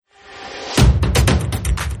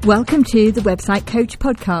Welcome to the Website Coach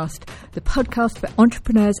Podcast, the podcast for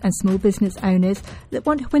entrepreneurs and small business owners that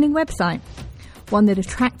want a winning website, one that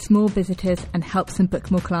attracts more visitors and helps them book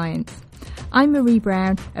more clients. I'm Marie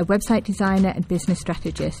Brown, a website designer and business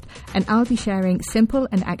strategist, and I'll be sharing simple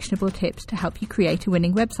and actionable tips to help you create a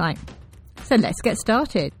winning website. So let's get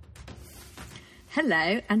started.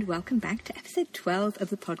 Hello and welcome back to episode 12 of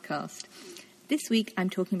the podcast. This week I'm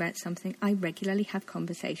talking about something I regularly have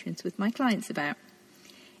conversations with my clients about.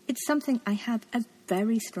 It's something I have a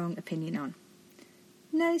very strong opinion on.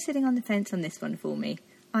 No sitting on the fence on this one for me.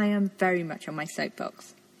 I am very much on my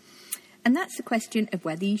soapbox. And that's the question of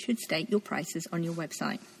whether you should state your prices on your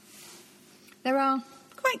website. There are,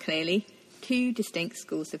 quite clearly, two distinct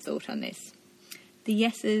schools of thought on this. The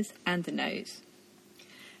yeses and the nos.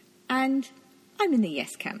 And I'm in the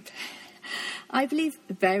yes camp. I believe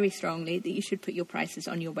very strongly that you should put your prices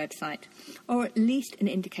on your website, or at least an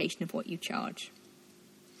indication of what you charge.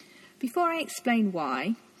 Before I explain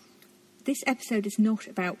why, this episode is not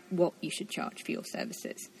about what you should charge for your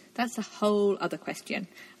services. That's a whole other question.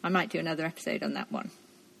 I might do another episode on that one.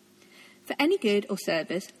 For any good or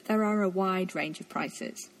service, there are a wide range of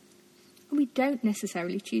prices. And we don't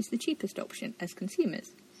necessarily choose the cheapest option as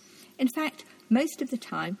consumers. In fact, most of the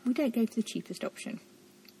time, we don't go for the cheapest option.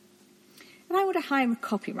 If I want to hire a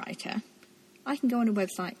copywriter, I can go on a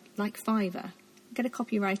website like Fiverr, get a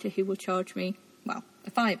copywriter who will charge me, well, a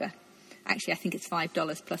fiver. Actually, I think it's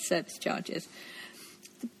 $5 plus service charges.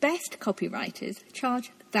 The best copywriters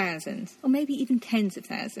charge thousands, or maybe even tens of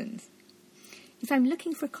thousands. If I'm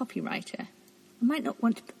looking for a copywriter, I might not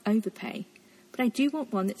want to overpay, but I do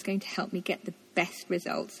want one that's going to help me get the best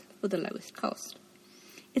results for the lowest cost.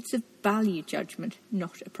 It's a value judgment,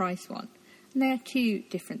 not a price one, and they are two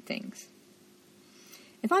different things.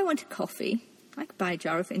 If I want a coffee, I could buy a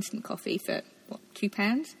jar of instant coffee for,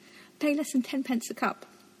 £2? Pay less than 10 pence a cup.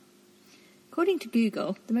 According to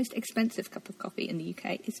Google, the most expensive cup of coffee in the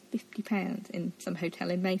UK is £50 in some hotel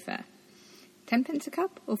in Mayfair. 10 pence a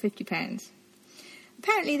cup or £50?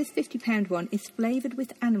 Apparently this £50 one is flavoured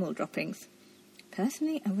with animal droppings.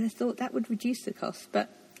 Personally, I would have thought that would reduce the cost, but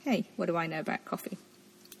hey, what do I know about coffee?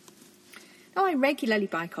 Now, I regularly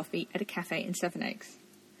buy coffee at a cafe in Sevenoaks,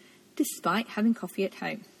 despite having coffee at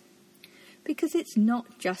home, because it's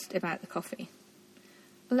not just about the coffee.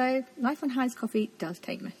 Although Life on High's coffee does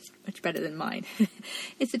taste much better than mine.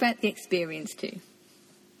 It's about the experience too.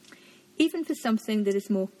 Even for something that is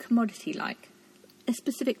more commodity-like, a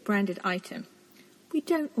specific branded item, we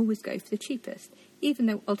don't always go for the cheapest, even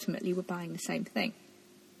though ultimately we're buying the same thing.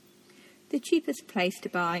 The cheapest place to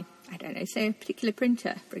buy, say a particular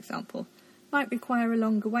printer, for example, might require a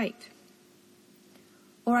longer wait.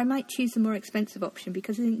 Or I might choose the more expensive option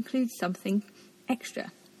because it includes something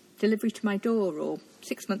extra. Delivery to my door, or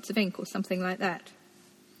 6 months of ink, or something like that.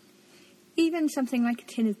 Even something like a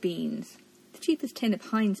tin of beans. The cheapest tin of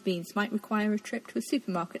Heinz beans might require a trip to a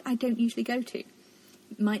supermarket I don't usually go to.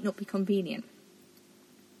 It might not be convenient.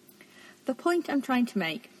 The point I'm trying to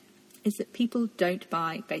make is that people don't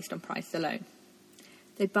buy based on price alone.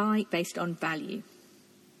 They buy based on value.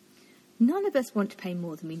 None of us want to pay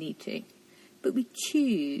more than we need to, but we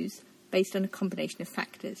choose based on a combination of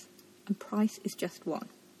factors, and price is just one.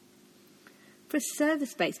 For a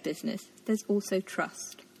service-based business, there's also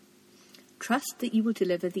trust. Trust that you will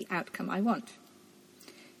deliver the outcome I want.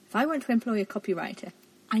 If I want to employ a copywriter,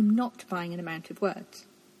 I'm not buying an amount of words.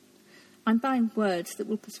 I'm buying words that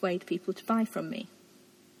will persuade people to buy from me.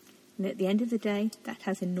 And at the end of the day, that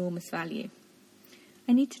has enormous value.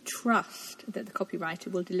 I need to trust that the copywriter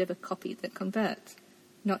will deliver copy that converts,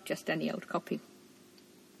 not just any old copy.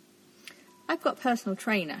 I've got a personal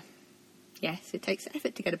trainer. Yes, it takes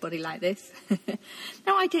effort to get a body like this.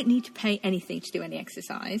 Now, I don't need to pay anything to do any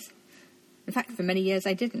exercise. In fact, for many years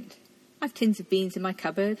I didn't. I've tins of beans in my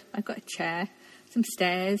cupboard, I've got a chair, some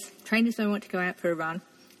stairs, trainers when I want to go out for a run,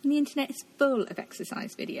 and the internet is full of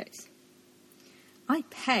exercise videos. I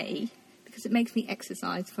pay because it makes me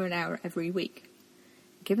exercise for an hour every week.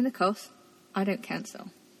 Given the cost, I don't cancel.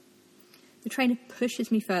 The trainer pushes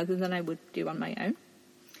me further than I would do on my own.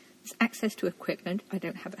 There's access to equipment I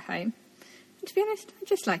don't have at home. And to be honest, I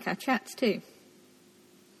just like our chats too.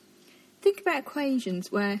 Think about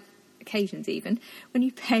occasions when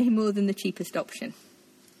you pay more than the cheapest option.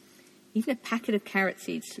 Even a packet of carrot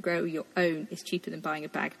seeds to grow your own is cheaper than buying a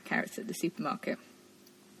bag of carrots at the supermarket.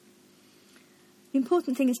 The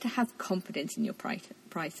important thing is to have confidence in your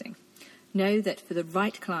pricing. Know that for the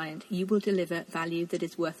right client, you will deliver value that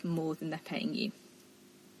is worth more than they're paying you.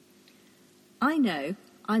 I know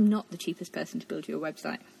I'm not the cheapest person to build your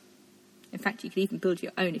website. In fact, you could even build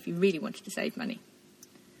your own if you really wanted to save money.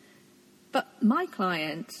 But my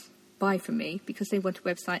clients buy from me because they want a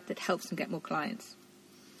website that helps them get more clients.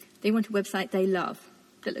 They want a website they love,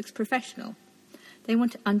 that looks professional. They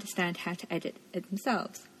want to understand how to edit it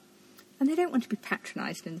themselves. And they don't want to be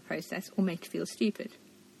patronised in the process or made to feel stupid.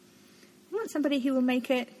 They want somebody who will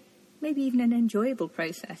make it maybe even an enjoyable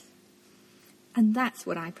process. And that's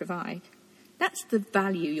what I provide. That's the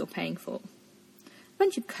value you're paying for. A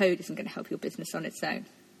bunch of code isn't going to help your business on its own.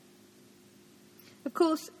 Of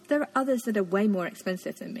course, there are others that are way more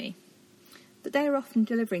expensive than me, but they are often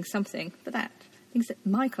delivering something for that. Things that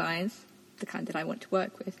my clients, the kind that I want to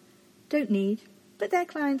work with, don't need, but their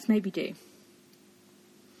clients maybe do.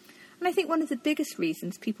 And I think one of the biggest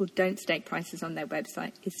reasons people don't stake prices on their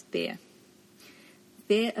website is fear.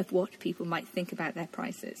 Fear of what people might think about their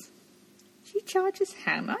prices. She charges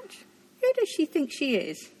how much? Who does she think she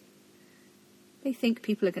is? They think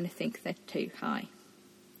people are going to think they're too high.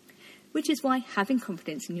 Which is why having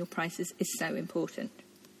confidence in your prices is so important.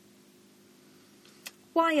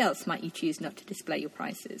 Why else might you choose not to display your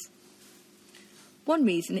prices? One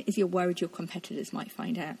reason is you're worried your competitors might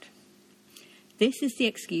find out. This is the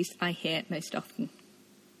excuse I hear most often.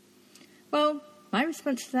 Well, my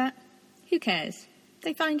response to that, who cares?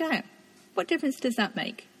 They find out. What difference does that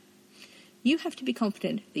make? You have to be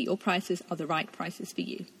confident that your prices are the right prices for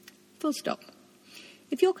you. Full stop.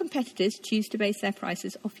 If your competitors choose to base their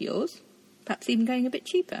prices off yours, perhaps even going a bit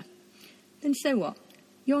cheaper, then so what?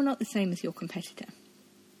 You're not the same as your competitor.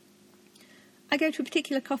 I go to a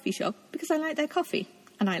particular coffee shop because I like their coffee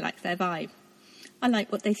and I like their vibe. I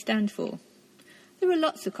like what they stand for. There are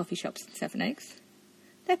lots of coffee shops in Sevenoaks.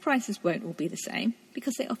 Their prices won't all be the same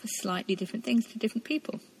because they offer slightly different things to different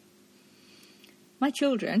people. My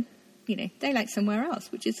children, they like somewhere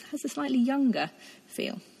else, which has a slightly younger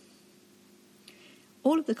feel.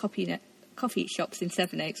 All of the coffee shops in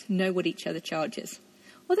Sevenoaks know what each other charges,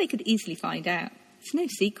 or they could easily find out. It's no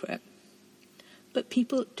secret. But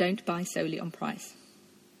people don't buy solely on price.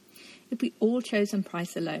 If we all chose on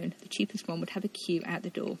price alone, the cheapest one would have a queue out the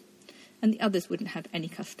door, and the others wouldn't have any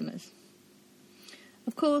customers.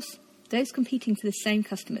 Of course, those competing for the same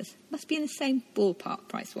customers must be in the same ballpark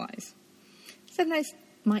price-wise. Sevenoaks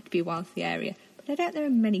might be a wealthy area, but I doubt there are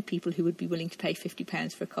many people who would be willing to pay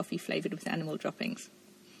 £50 for a coffee flavoured with animal droppings.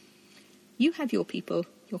 You have your people,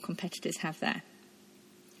 your competitors have their.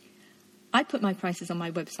 I put my prices on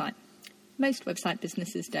my website. Most website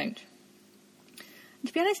businesses don't. And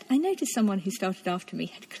to be honest, I noticed someone who started after me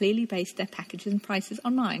had clearly based their packages and prices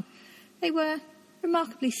on mine. They were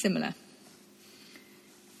remarkably similar.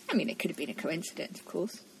 It could have been a coincidence, of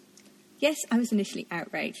course. Yes, I was initially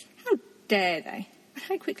outraged. How dare they? But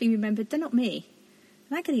I quickly remembered they're not me.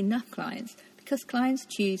 And I get enough clients because clients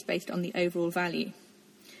choose based on the overall value,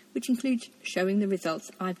 which includes showing the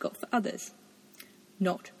results I've got for others,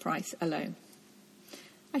 not price alone.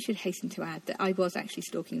 I should hasten to add that I was actually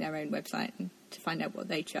stalking their own website to find out what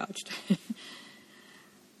they charged.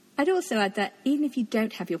 I'd also add that even if you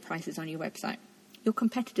don't have your prices on your website, your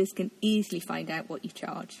competitors can easily find out what you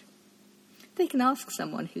charge. They can ask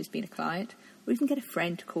someone who's been a client, or even get a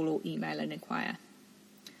friend to call or email and inquire.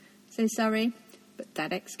 So sorry, but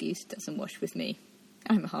that excuse doesn't wash with me.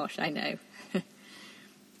 I'm harsh, I know.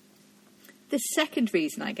 The second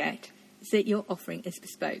reason I get is that your offering is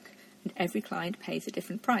bespoke and every client pays a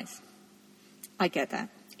different price. I get that.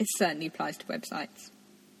 It certainly applies to websites.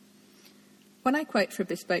 When I quote for a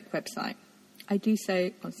bespoke website, I do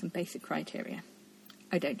so on some basic criteria.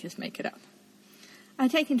 I don't just make it up. I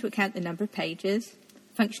take into account the number of pages,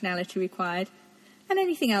 functionality required, and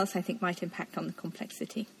anything else I think might impact on the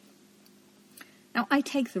complexity. Now, I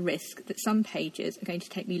take the risk that some pages are going to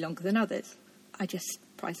take me longer than others. I just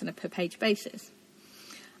price on a per-page basis.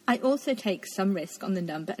 I also take some risk on the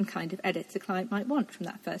number and kind of edits a client might want from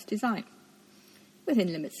that first design,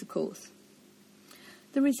 within limits, of course.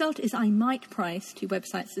 The result is I might price two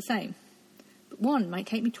websites the same, but one might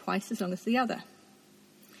take me twice as long as the other.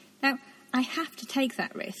 Now, I have to take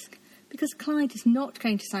that risk because a client is not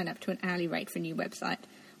going to sign up to an hourly rate for a new website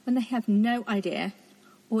when they have no idea,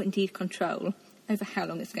 or indeed control, over how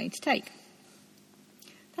long it's going to take.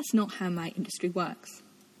 That's not how my industry works.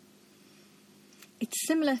 It's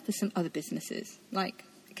similar for some other businesses, like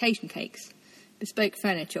occasion cakes, bespoke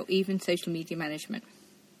furniture, or even social media management.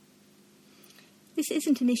 This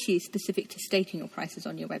isn't an issue specific to stating your prices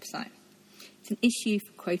on your website. It's an issue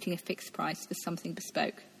for quoting a fixed price for something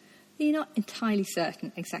bespoke. You're not entirely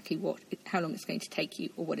certain exactly how long it's going to take you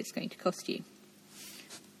or what it's going to cost you.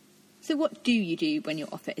 So what do you do when your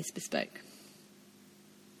offer is bespoke?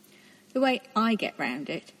 The way I get round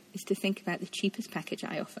it is to think about the cheapest package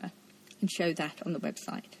I offer and show that on the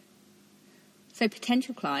website. So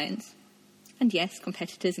potential clients, and yes,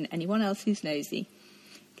 competitors and anyone else who's nosy,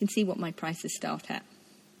 can see what my prices start at.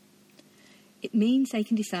 It means they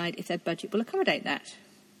can decide if their budget will accommodate that.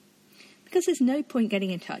 Because there's no point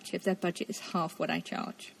getting in touch if their budget is half what I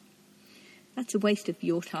charge. That's a waste of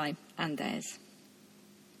your time and theirs.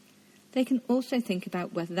 They can also think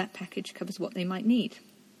about whether that package covers what they might need.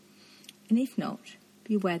 And if not,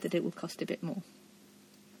 be aware that it will cost a bit more.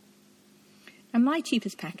 And my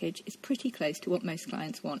cheapest package is pretty close to what most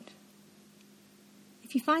clients want.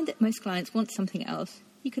 If you find that most clients want something else,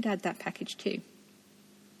 you could add that package too.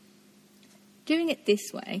 Doing it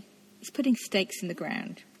this way is putting stakes in the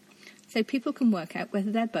ground, so people can work out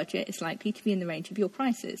whether their budget is likely to be in the range of your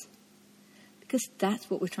prices. Because that's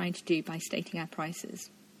what we're trying to do by stating our prices.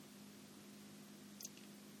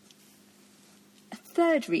 A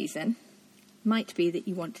third reason might be that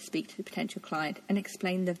you want to speak to the potential client and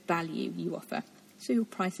explain the value you offer, so your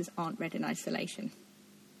prices aren't read in isolation.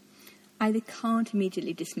 They can't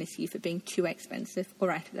immediately dismiss you for being too expensive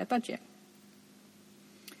or out of their budget.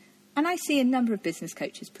 And I see a number of business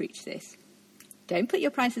coaches preach this. Don't put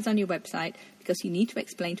your prices on your website because you need to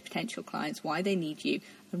explain to potential clients why they need you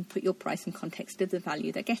and put your price in context of the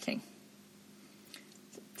value they're getting.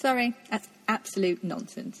 Sorry, that's absolute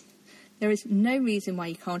nonsense. There is no reason why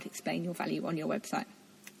you can't explain your value on your website.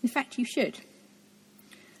 In fact, you should.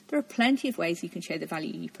 There are plenty of ways you can show the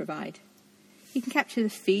value you provide. You can capture the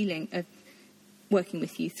feeling of working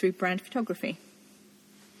with you through brand photography.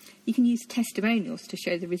 You can use testimonials to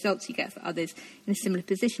show the results you get for others in a similar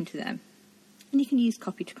position to them. And you can use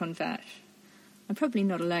copy to convert. I'm probably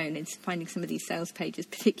not alone in finding some of these sales pages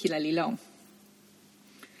particularly long.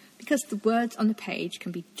 Because the words on the page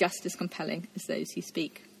can be just as compelling as those who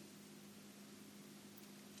speak.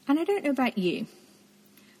 And I don't know about you,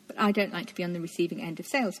 but I don't like to be on the receiving end of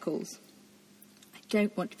sales calls. I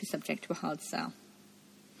don't want to be subject to a hard sell.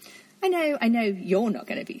 I know you're not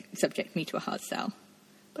going to be subject me to a hard sell,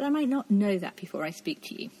 but I might not know that before I speak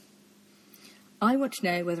to you. I want to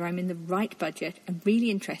know whether I'm in the right budget and really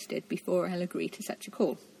interested before I'll agree to such a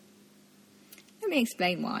call. Let me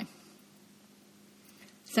explain why.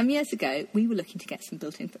 Some years ago, we were looking to get some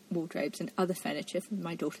built-in wardrobes and other furniture for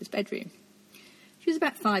my daughter's bedroom. She was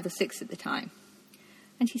about 5 or 6 at the time,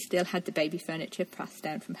 and she still had the baby furniture passed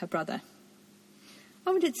down from her brother.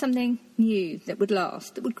 I wanted something new that would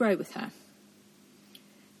last, that would grow with her.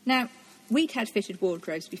 Now, we'd had fitted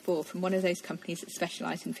wardrobes before from one of those companies that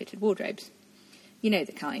specialise in fitted wardrobes. You know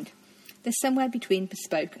the kind. They're somewhere between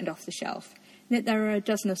bespoke and off the shelf, in that there are a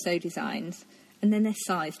dozen or so designs, and then they're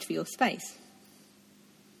sized for your space.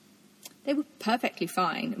 They were perfectly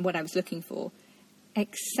fine in what I was looking for,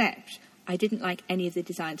 except I didn't like any of the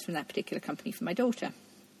designs from that particular company for my daughter.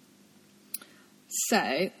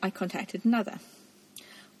 So I contacted another,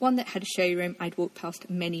 one that had a showroom I'd walked past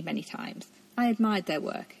many, many times. I admired their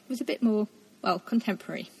work. It was a bit more,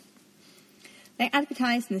 contemporary. They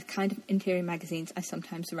advertised in the kind of interior magazines I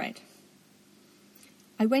sometimes read.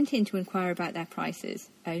 I went in to inquire about their prices,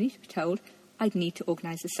 only to be told I'd need to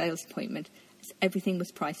organise a sales appointment, as everything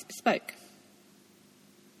was priced bespoke.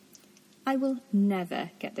 I will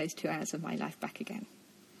never get those 2 hours of my life back again.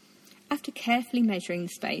 After carefully measuring the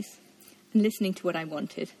space and listening to what I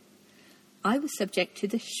wanted, I was subject to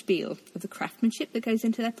the spiel of the craftsmanship that goes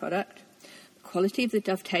into their product, the quality of the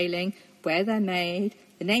dovetailing, where they're made,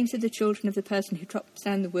 the names of the children of the person who chops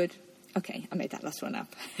down the wood. Okay, I made that last one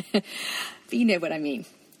up. But you know what I mean.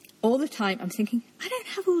 All the time I'm thinking, I don't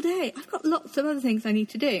have all day. I've got lots of other things I need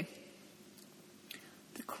to do.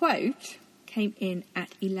 The quote came in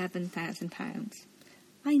at £11,000.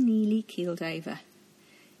 I nearly keeled over.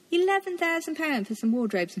 £11,000 for some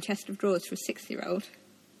wardrobes and chest of drawers for a 6-year-old.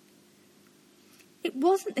 It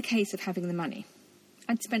wasn't the case of having the money.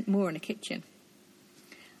 I'd spent more on a kitchen.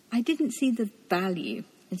 I didn't see the value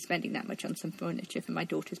in spending that much on some furniture for my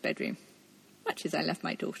daughter's bedroom, much as I love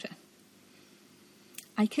my daughter.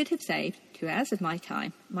 I could have saved 2 hours of my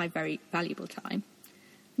time, my very valuable time,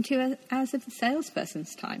 and 2 hours of the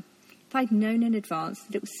salesperson's time if I'd known in advance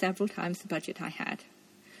that it was several times the budget I had,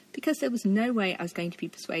 because there was no way I was going to be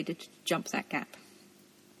persuaded to jump that gap.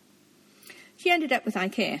 She ended up with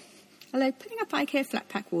IKEA, although putting up IKEA flat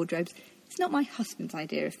pack wardrobes is not my husband's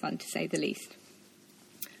idea of fun, to say the least.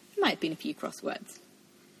 There might have been a few crosswords.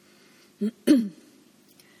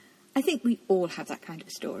 I think we all have that kind of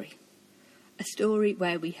a story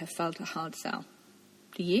where we have felt a hard sell.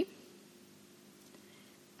 Do you?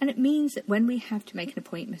 And it means that when we have to make an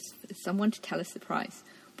appointment for someone to tell us the price,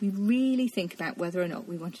 we really think about whether or not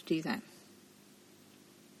we want to do that.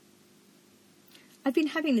 I've been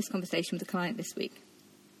having this conversation with a client this week.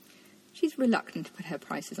 She's reluctant to put her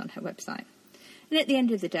prices on her website. And at the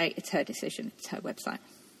end of the day, it's her decision, it's her website.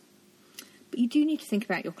 But you do need to think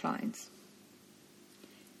about your clients.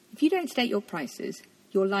 If you don't state your prices,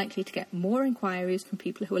 you're likely to get more inquiries from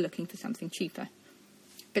people who are looking for something cheaper.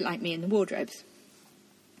 A bit like me in the wardrobes.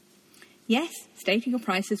 Yes, stating your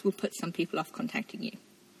prices will put some people off contacting you,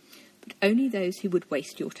 but only those who would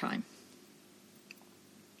waste your time.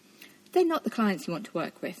 They're not the clients you want to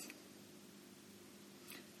work with.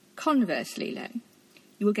 Conversely, though,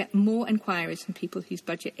 you will get more inquiries from people whose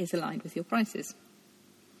budget is aligned with your prices.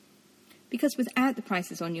 Because without the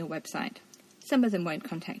prices on your website, some of them won't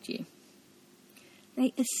contact you.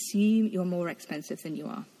 They assume you're more expensive than you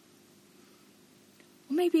are.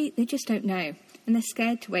 Or maybe they just don't know, and they're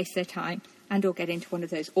scared to waste their time and or get into one of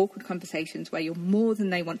those awkward conversations where you're more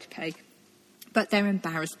than they want to pay, but they're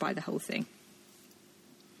embarrassed by the whole thing.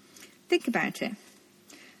 Think about it.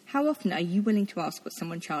 How often are you willing to ask what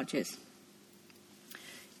someone charges?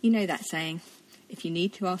 You know that saying, if you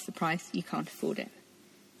need to ask the price, you can't afford it.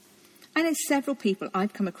 I know several people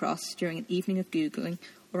I've come across during an evening of Googling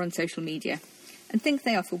or on social media and think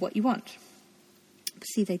they offer what you want. But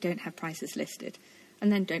see, they don't have prices listed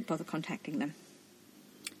and then don't bother contacting them.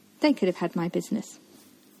 They could have had my business.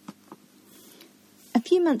 A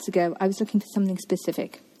few months ago, I was looking for something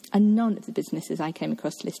specific and none of the businesses I came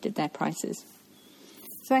across listed their prices.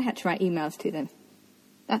 So I had to write emails to them.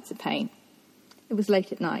 That's a pain. It was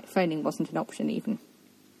late at night, phoning wasn't an option even.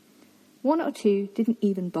 One or two didn't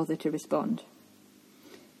even bother to respond.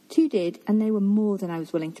 Two did, and they were more than I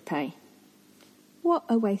was willing to pay. What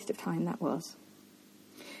a waste of time that was.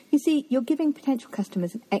 You see, you're giving potential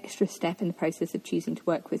customers an extra step in the process of choosing to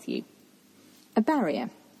work with you. A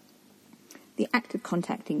barrier. The act of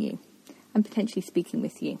contacting you and potentially speaking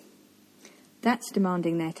with you. That's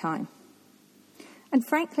demanding their time. And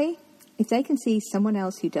frankly, if they can see someone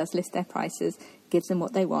else who does list their prices, gives them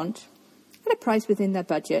what they want, at a price within their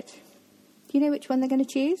budget, do you know which one they're going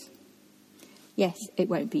to choose? Yes, it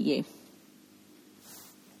won't be you.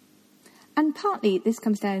 And partly this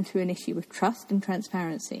comes down to an issue of trust and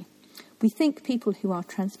transparency. We think people who are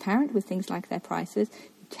transparent with things like their prices,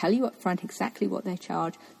 who tell you up front exactly what they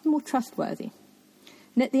charge, are more trustworthy.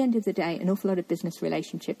 And at the end of the day, an awful lot of business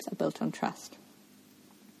relationships are built on trust.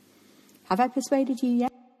 Have I persuaded you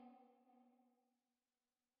yet?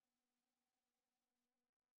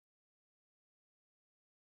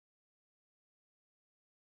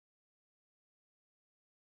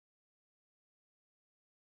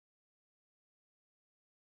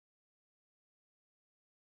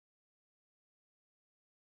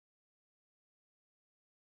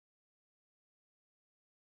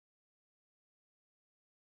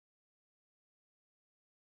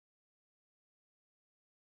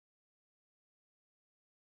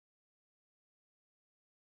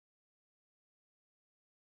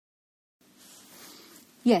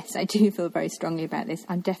 Yes, I do feel very strongly about this.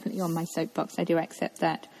 I'm definitely on my soapbox. I do accept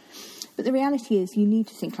that. But the reality is you need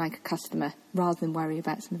to think like a customer rather than worry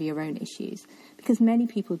about some of your own issues. Because many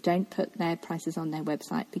people don't put their prices on their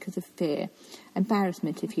website because of fear,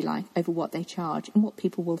 embarrassment, if you like, over what they charge and what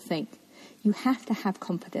people will think. You have to have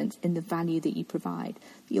confidence in the value that you provide,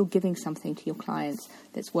 that you're giving something to your clients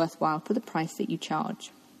that's worthwhile for the price that you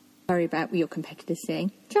charge. Worry about what your competitors are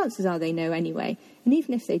saying. Chances are they know anyway. And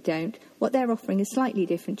even if they don't, what they're offering is slightly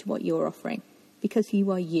different to what you're offering because you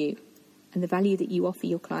are you. And the value that you offer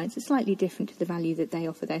your clients is slightly different to the value that they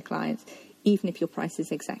offer their clients, even if your price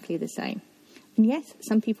is exactly the same. And yes,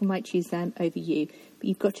 some people might choose them over you, but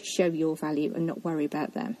you've got to show your value and not worry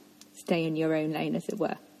about them. Stay in your own lane, as it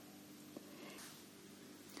were.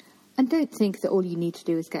 And don't think that all you need to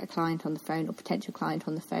do is get a client on the phone or potential client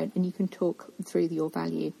on the phone and you can talk through your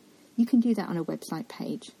value. You can do that on a website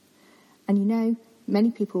page. And you know, many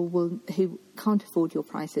people who can't afford your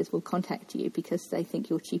prices will contact you because they think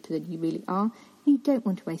you're cheaper than you really are. And you don't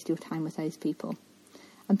want to waste your time with those people.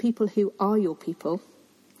 And people who are your people,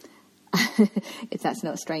 if that's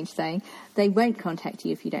not a strange saying, they won't contact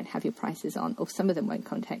you if you don't have your prices on, or some of them won't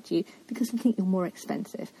contact you because they think you're more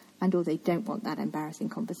expensive and or they don't want that embarrassing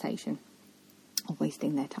conversation or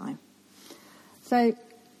wasting their time. So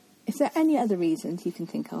if there are any other reasons you can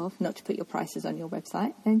think of not to put your prices on your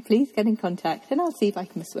website, then please get in contact and I'll see if I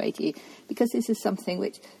can persuade you, because this is something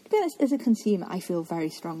which, to be honest, as a consumer, I feel very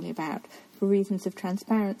strongly about for reasons of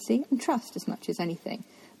transparency and trust as much as anything.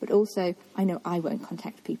 But also, I know I won't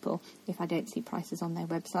contact people if I don't see prices on their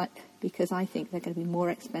website because I think they're going to be more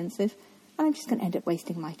expensive and I'm just going to end up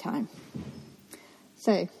wasting my time.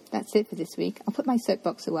 So that's it for this week. I'll put my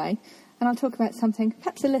soapbox away and I'll talk about something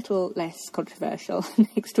perhaps a little less controversial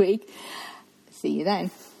next week. See you then.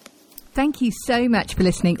 Thank you so much for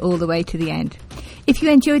listening all the way to the end. If you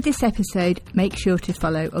enjoyed this episode, make sure to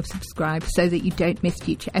follow or subscribe so that you don't miss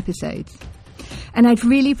future episodes. And I'd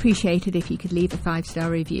really appreciate it if you could leave a 5-star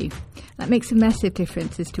review. That makes a massive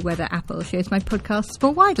difference as to whether Apple shows my podcasts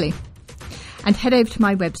more widely. And head over to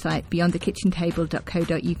my website,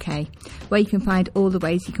 beyondthekitchentable.co.uk, where you can find all the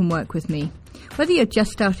ways you can work with me, whether you're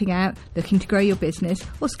just starting out, looking to grow your business,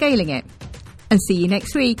 or scaling it. And see you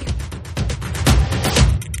next week.